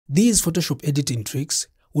These Photoshop editing tricks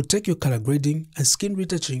will take your color grading and skin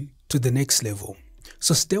retouching to the next level.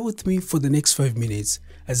 So stay with me for the next 5 minutes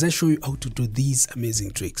as I show you how to do these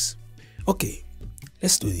amazing tricks. Okay,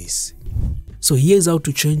 let's do this. So here's how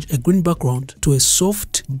to change a green background to a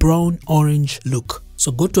soft brown orange look.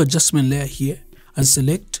 So go to adjustment layer here and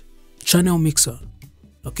select channel mixer.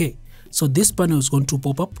 Okay, so this panel is going to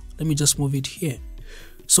pop up. Let me just move it here.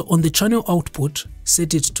 So on the channel output,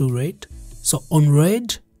 set it to red. So on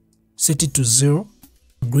red, set it to 0.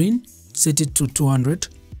 Green, set it to 200.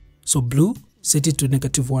 So blue, set it to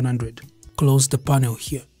 -100. Close the panel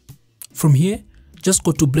here. From here, just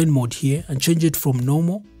go to blend mode here and change it from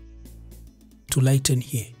normal to lighten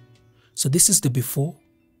here. So this is the before,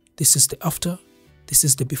 this is the after, this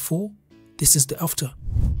is the before, this is the after.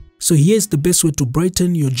 So here's the best way to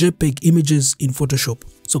brighten your JPEG images in Photoshop.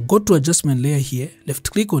 So go to adjustment layer here, left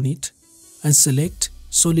click on it and select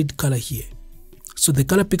solid color here. So the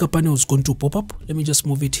color picker panel is going to pop up. Let me just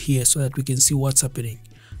move it here so that we can see what's happening.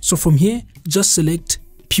 So from here, just select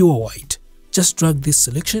pure white. Just drag this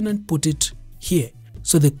selection and put it here.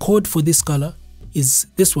 So the code for this color is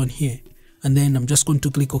this one here. And then I'm just going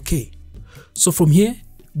to click OK. So from here,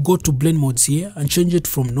 go to blend modes here and change it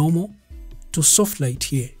from normal to soft light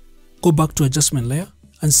here. Go back to adjustment layer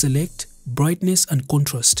and select brightness and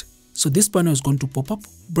contrast. So this panel is going to pop up.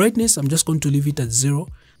 Brightness, I'm just going to leave it at 0.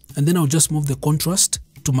 And then I'll just move the contrast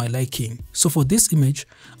to my liking. So for this image,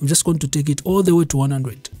 I'm just going to take it all the way to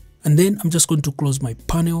 100. And then I'm just going to close my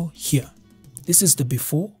panel here. This is the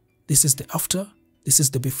before, this is the after, this is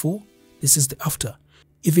the before, this is the after.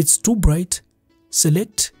 If it's too bright,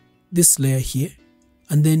 select this layer here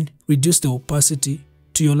and then reduce the opacity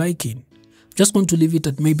to your liking. I'm just going to leave it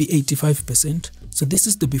at maybe 85%. So this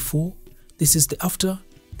is the before, this is the after,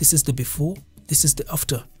 this is the before, this is the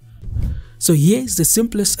after. So here is the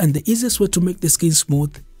simplest and the easiest way to make the skin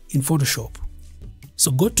smooth in Photoshop.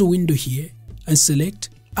 So go to window here and select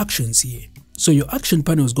actions here. So your action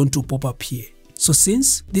panel is going to pop up here. So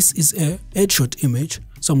since this is a headshot image,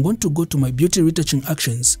 so I'm going to go to my beauty retouching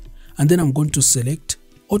actions and then I'm going to select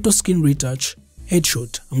auto skin retouch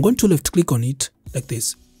headshot. I'm going to left click on it like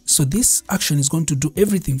this. So this action is going to do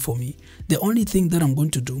everything for me. The only thing that I'm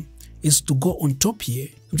going to do is to go on top here.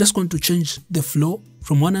 I'm just going to change the flow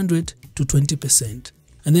from 100 to 20%.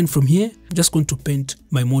 And then from here, I'm just going to paint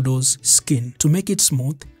my model's skin to make it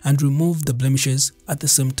smooth and remove the blemishes at the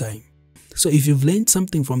same time. So if you've learned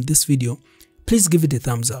something from this video, please give it a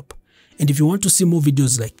thumbs up. And if you want to see more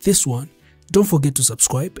videos like this one, don't forget to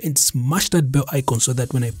subscribe and smash that bell icon so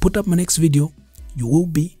that when I put up my next video, you will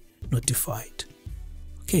be notified.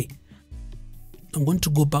 Okay, I'm going to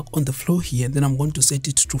go back on the flow here and then I'm going to set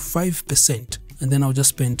it to 5% and then I'll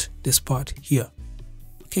just paint this part here.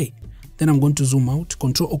 Okay, then I'm going to zoom out,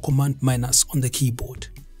 Control or Command minus on the keyboard.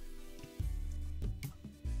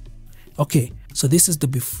 Okay, so this is the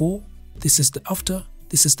before, this is the after,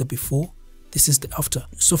 this is the before, this is the after.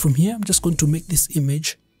 So from here, I'm just going to make this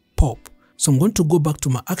image pop. So I'm going to go back to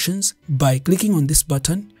my actions by clicking on this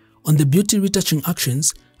button. On the beauty retouching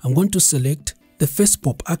actions, I'm going to select the face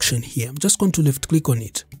pop action here. I'm just going to left click on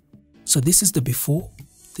it. So this is the before,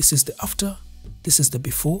 this is the after, this is the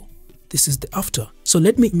before, this is the after. So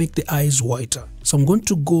let me make the eyes whiter. So I'm going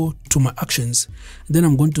to go to my actions, and then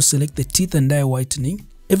I'm going to select the teeth and eye whitening.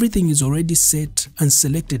 Everything is already set and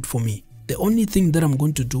selected for me. The only thing that I'm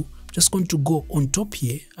going to do, I'm just going to go on top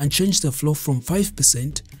here and change the flow from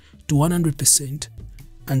 5% to 100%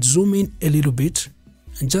 and zoom in a little bit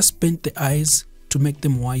and just paint the eyes to make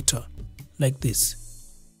them whiter like this.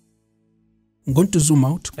 I'm going to zoom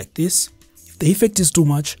out like this. If the effect is too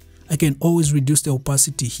much, I can always reduce the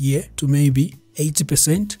opacity here to maybe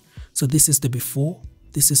 80%. So this is the before,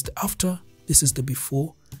 this is the after, this is the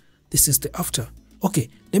before, this is the after. Okay,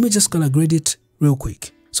 let me just color grade it real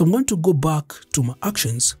quick. So I'm going to go back to my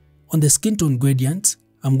actions. On the skin tone gradient,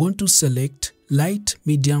 I'm going to select light,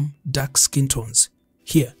 medium, dark skin tones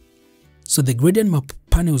here. So the gradient map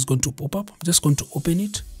panel is going to pop up. I'm just going to open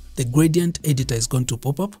it. The gradient editor is going to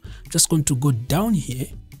pop up. I'm just going to go down here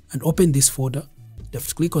and open this folder.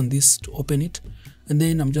 Left click on this to open it. And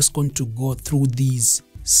then I'm just going to go through these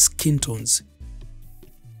skin tones.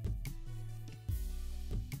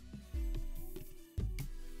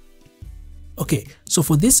 Okay, so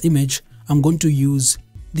for this image, I'm going to use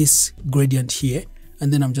this gradient here.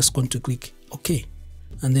 And then I'm just going to click OK.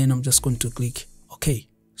 And then I'm just going to click OK.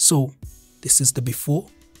 So this is the before,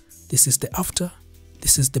 this is the after,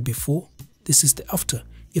 this is the before, this is the after.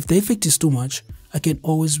 If the effect is too much, I can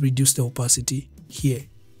always reduce the opacity here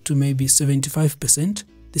to maybe 75%.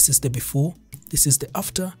 This is the before, this is the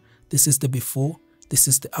after, this is the before, this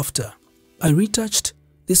is the after. I retouched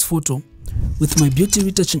this photo with my Beauty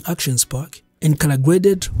Retouching Actions pack and color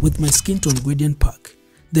graded with my Skin Tone Gradient pack.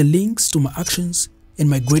 The links to my actions and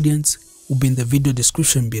my gradients will be in the video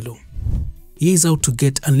description below. Here is how to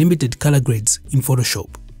get unlimited color grades in Photoshop.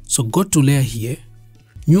 So go to layer here,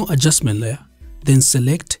 new adjustment layer, then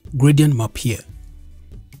select gradient map here.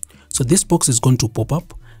 So this box is going to pop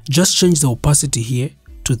up. Just change the opacity here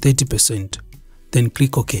to 30%, then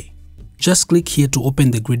click OK. Just click here to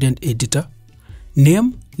open the gradient editor.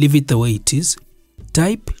 Name, leave it the way it is.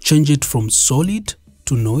 Type, change it from solid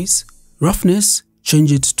to noise. Roughness,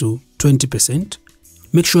 change it to 20%.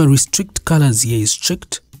 Make sure restrict colors here is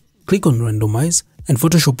checked. Click on randomize and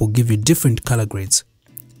Photoshop will give you different color grades.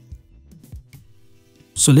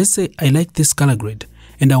 So let's say I like this color grade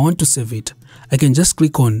and I want to save it. I can just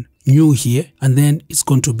click on new here and then it's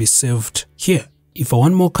going to be saved here. If I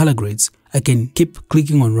want more color grades, I can keep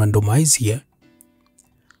clicking on randomize here.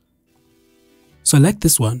 So I like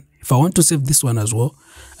this one. If I want to save this one as well,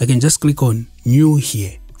 I can just click on new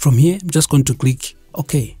here. From here, I'm just going to click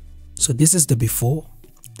OK. So this is the before,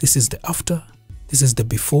 this is the after, this is the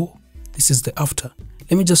before, this is the after.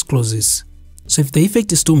 Let me just close this. So if the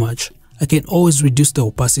effect is too much, I can always reduce the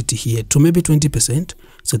opacity here to maybe 20%.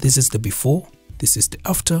 So this is the before, this is the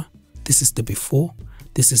after, this is the before,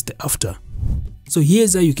 this is the after. So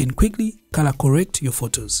here's how you can quickly color correct your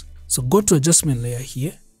photos. So go to adjustment layer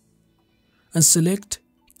here and select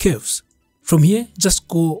curves. From here, just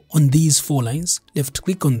go on these 4 lines, left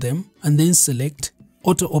click on them and then select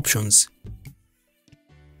auto options.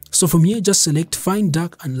 So from here, just select find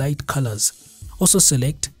dark and light colors. Also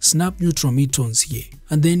select snap neutral midtones here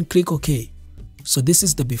and then click OK. So this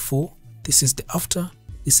is the before, this is the after,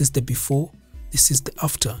 this is the before, this is the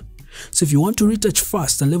after. So if you want to retouch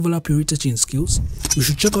fast and level up your retouching skills, you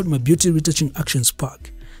should check out my Beauty Retouching Actions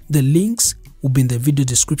pack. The links will be in the video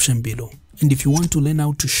description below. And if you want to learn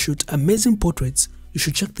how to shoot amazing portraits, you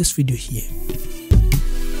should check this video here.